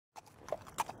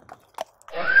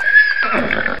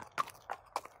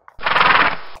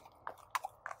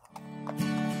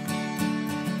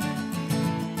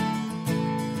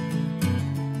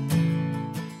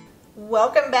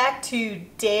Welcome back to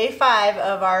day 5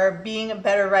 of our Being a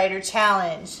Better Rider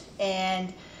challenge.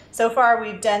 And so far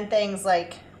we've done things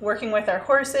like working with our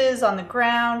horses on the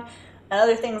ground and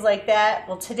other things like that.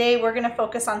 Well, today we're going to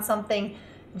focus on something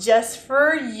just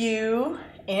for you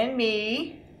and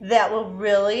me that will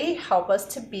really help us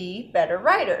to be better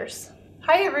riders.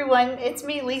 Hi everyone, it's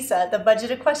me, Lisa, the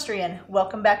Budget Equestrian.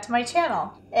 Welcome back to my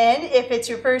channel. And if it's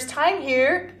your first time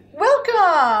here,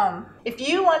 welcome! If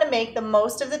you want to make the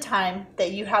most of the time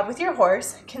that you have with your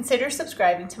horse, consider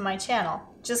subscribing to my channel.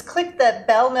 Just click the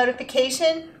bell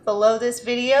notification below this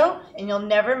video and you'll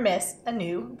never miss a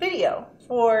new video.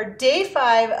 For day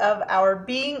 5 of our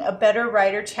Being a Better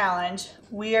Rider challenge,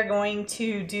 we are going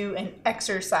to do an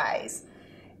exercise.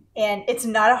 And it's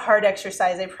not a hard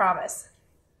exercise, I promise.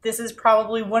 This is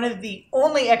probably one of the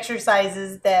only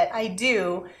exercises that I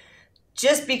do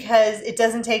just because it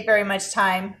doesn't take very much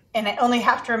time and I only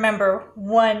have to remember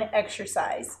one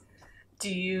exercise. Do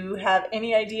you have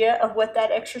any idea of what that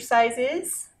exercise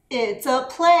is? It's a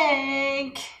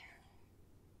plank.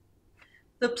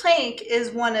 The plank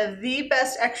is one of the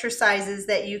best exercises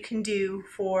that you can do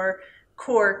for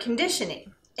core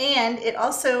conditioning, and it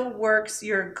also works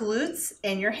your glutes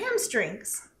and your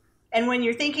hamstrings. And when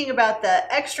you're thinking about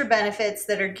the extra benefits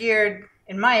that are geared,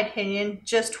 in my opinion,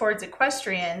 just towards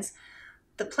equestrians,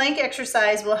 the plank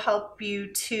exercise will help you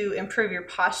to improve your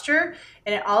posture,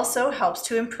 and it also helps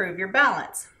to improve your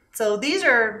balance. So these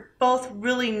are both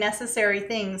really necessary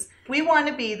things. We want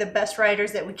to be the best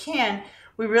riders that we can.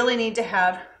 We really need to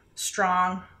have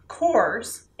strong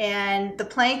cores, and the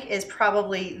plank is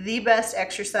probably the best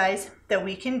exercise that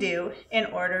we can do in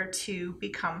order to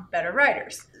become better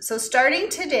riders. So starting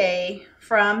today,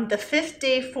 from the 5th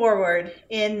day forward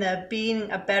in the Being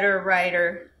a Better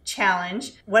Rider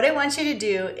challenge, what I want you to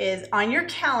do is on your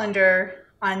calendar,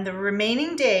 on the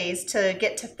remaining days to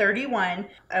get to 31,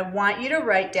 I want you to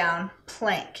write down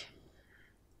plank.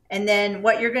 And then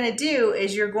what you're going to do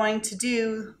is you're going to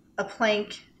do a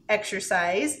plank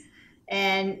exercise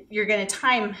and you're going to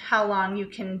time how long you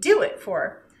can do it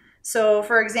for. So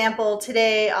for example,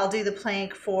 today I'll do the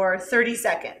plank for 30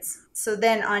 seconds. So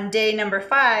then on day number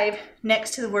 5,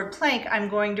 next to the word plank, I'm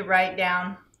going to write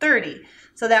down 30.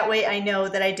 So that way I know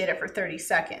that I did it for 30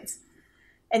 seconds.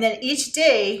 And then each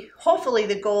day, hopefully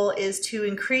the goal is to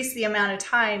increase the amount of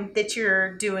time that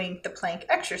you're doing the plank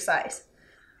exercise.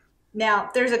 Now,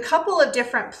 there's a couple of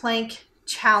different plank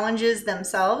challenges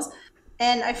themselves,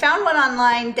 and I found one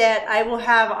online that I will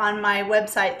have on my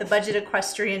website,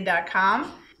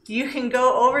 thebudgetequestrian.com. You can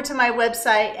go over to my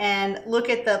website and look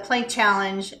at the plank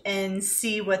challenge and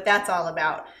see what that's all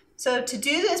about. So to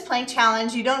do this plank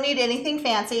challenge, you don't need anything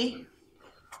fancy.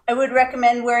 I would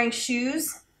recommend wearing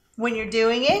shoes when you're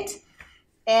doing it.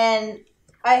 And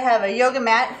I have a yoga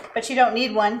mat, but you don't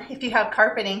need one. If you have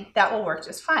carpeting, that will work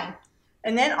just fine.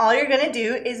 And then all you're going to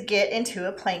do is get into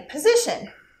a plank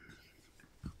position.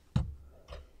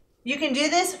 You can do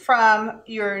this from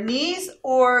your knees,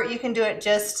 or you can do it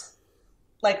just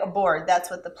like a board. That's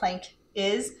what the plank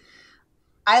is.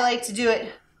 I like to do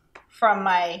it from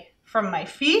my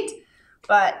feet,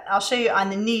 but I'll show you on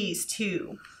the knees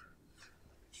too.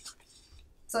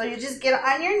 So you just get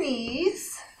on your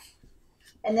knees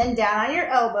and then down on your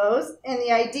elbows, and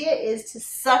the idea is to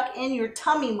suck in your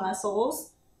tummy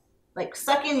muscles, like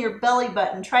suck in your belly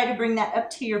button. Try to bring that up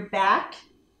to your back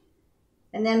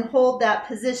and then hold that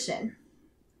position.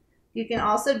 You can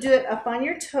also do it up on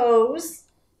your toes,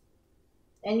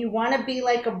 and you want to be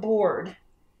like a board.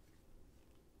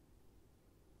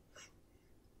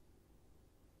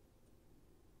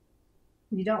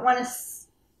 You don't want to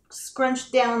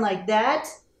scrunch down like that.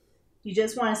 You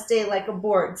just want to stay like a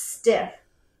board, stiff.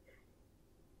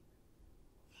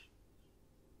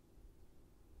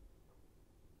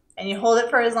 And you hold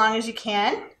it for as long as you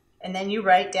can, and then you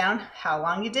write down how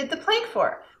long you did the plank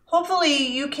for. Hopefully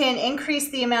you can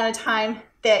increase the amount of time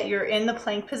that you're in the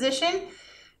plank position,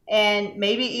 and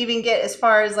maybe even get as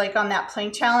far as like on that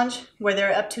plank challenge where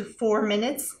they're up to 4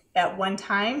 minutes at one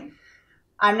time.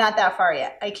 I'm not that far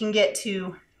yet. I can get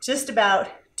to just about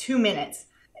 2 minutes.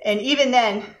 And even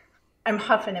then, I'm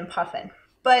huffing and puffing.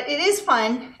 But it is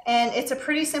fun, and it's a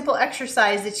pretty simple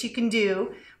exercise that you can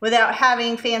do without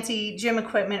having fancy gym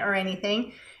equipment or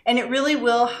anything. And it really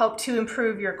will help to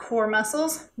improve your core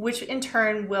muscles, which in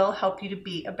turn will help you to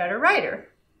be a better rider.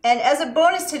 And as a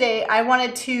bonus today, I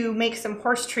wanted to make some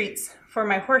horse treats for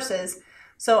my horses.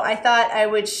 So I thought I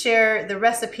would share the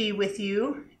recipe with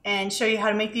you and show you how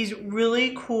to make these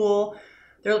really cool,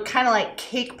 they're kind of like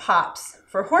cake pops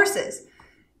for horses.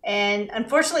 And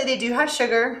unfortunately they do have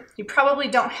sugar. You probably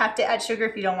don't have to add sugar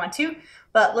if you don't want to,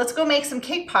 but let's go make some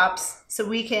cake pops so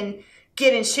we can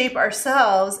get in shape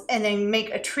ourselves and then make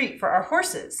a treat for our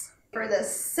horses. For the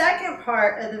second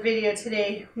part of the video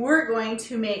today, we're going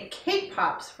to make cake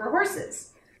pops for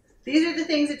horses. These are the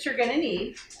things that you're going to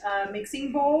need. A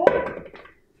mixing bowl,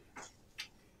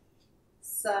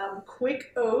 some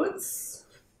quick oats,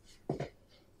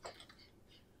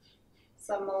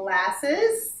 some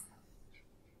molasses,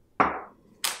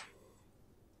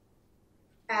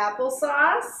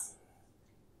 applesauce,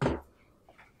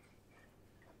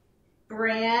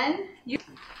 bran.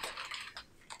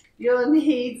 You'll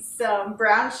need some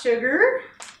brown sugar,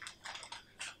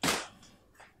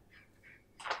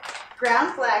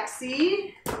 ground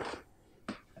flaxseed,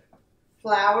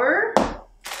 flour,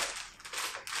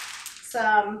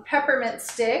 some peppermint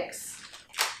sticks,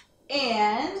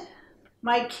 and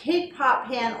my cake pop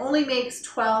pan only makes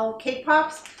 12 cake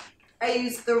pops. I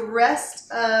use the rest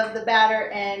of the batter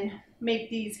and make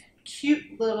these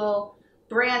cute little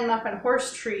bran muffin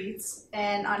horse treats,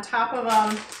 and on top of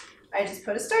them I just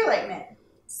put a starlight mint.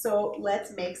 So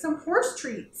let's make some horse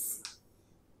treats.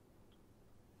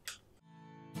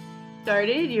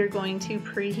 Started, you're going to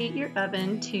preheat your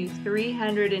oven to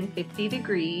 350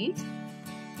 degrees,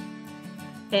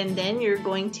 and then you're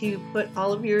going to put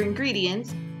all of your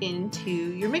ingredients into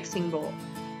your mixing bowl.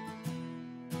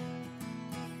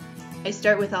 I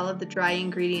start with all of the dry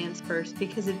ingredients first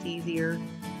because it's easier.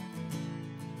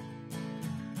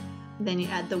 Then you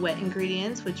add the wet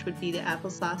ingredients, which would be the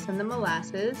applesauce and the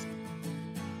molasses,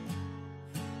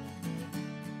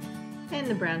 and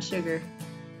the brown sugar.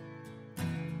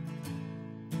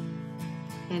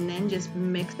 And then just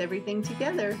mix everything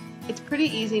together. It's pretty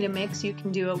easy to mix. You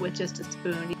can do it with just a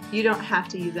spoon. You don't have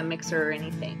to use a mixer or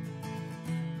anything.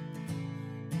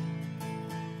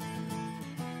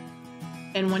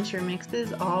 And once your mix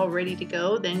is all ready to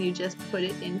go, then you just put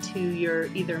it into your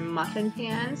either muffin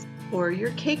pans or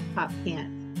your cake pop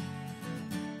pans.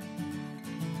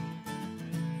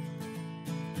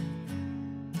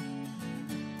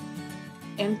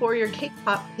 And for your cake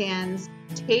pop pans,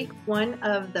 take one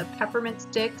of the peppermint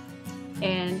sticks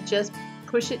and just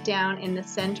push it down in the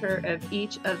center of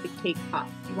each of the cake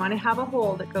pops. You want to have a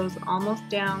hole that goes almost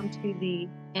down to the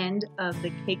end of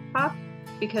the cake pop,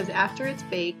 because after it's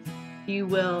baked, you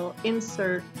will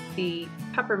insert the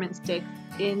peppermint stick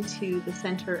into the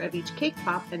center of each cake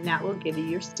pop, and that will give you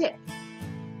your stick.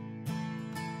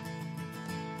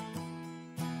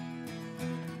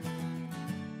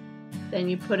 Then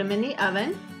you put them in the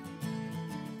oven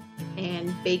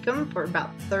and bake them for about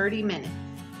 30 minutes.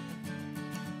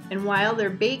 And while they're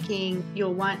baking,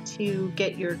 you'll want to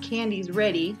get your candies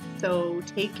ready. So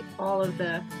take all of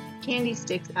the candy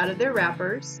sticks out of their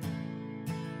wrappers.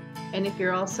 And if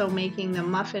you're also making the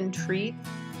muffin treat,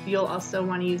 you'll also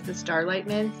want to use the starlight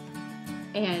mints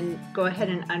and go ahead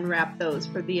and unwrap those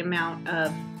for the amount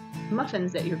of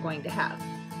muffins that you're going to have.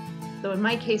 So in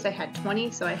my case, I had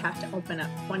 20, so I have to open up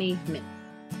 20 mints.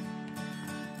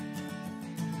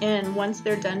 And once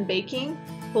they're done baking,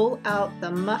 pull out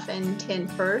the muffin tin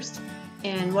first.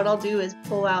 And what I'll do is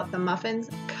pull out the muffins,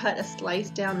 cut a slice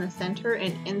down the center,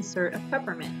 and insert a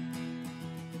peppermint.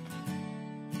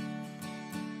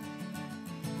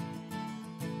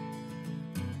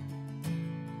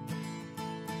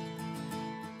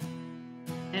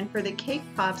 And for the cake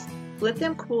pops, let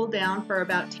them cool down for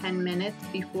about 10 minutes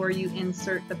before you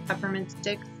insert the peppermint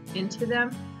sticks into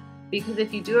them, because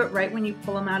if you do it right when you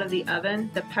pull them out of the oven,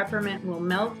 the peppermint will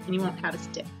melt and you won't have a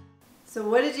stick. So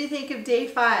what did you think of day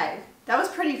 5? That was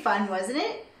pretty fun, wasn't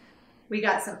it? We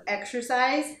got some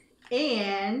exercise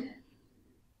and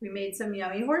we made some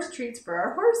yummy horse treats for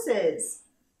our horses.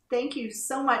 Thank you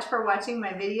so much for watching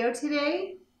my video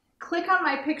today. Click on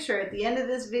my picture at the end of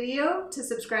this video to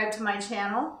subscribe to my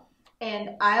channel,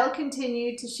 and I'll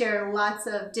continue to share lots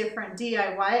of different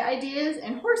DIY ideas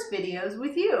and horse videos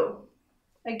with you.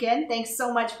 Again, thanks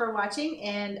so much for watching,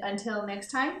 and until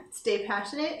next time, stay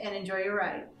passionate and enjoy your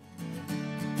ride.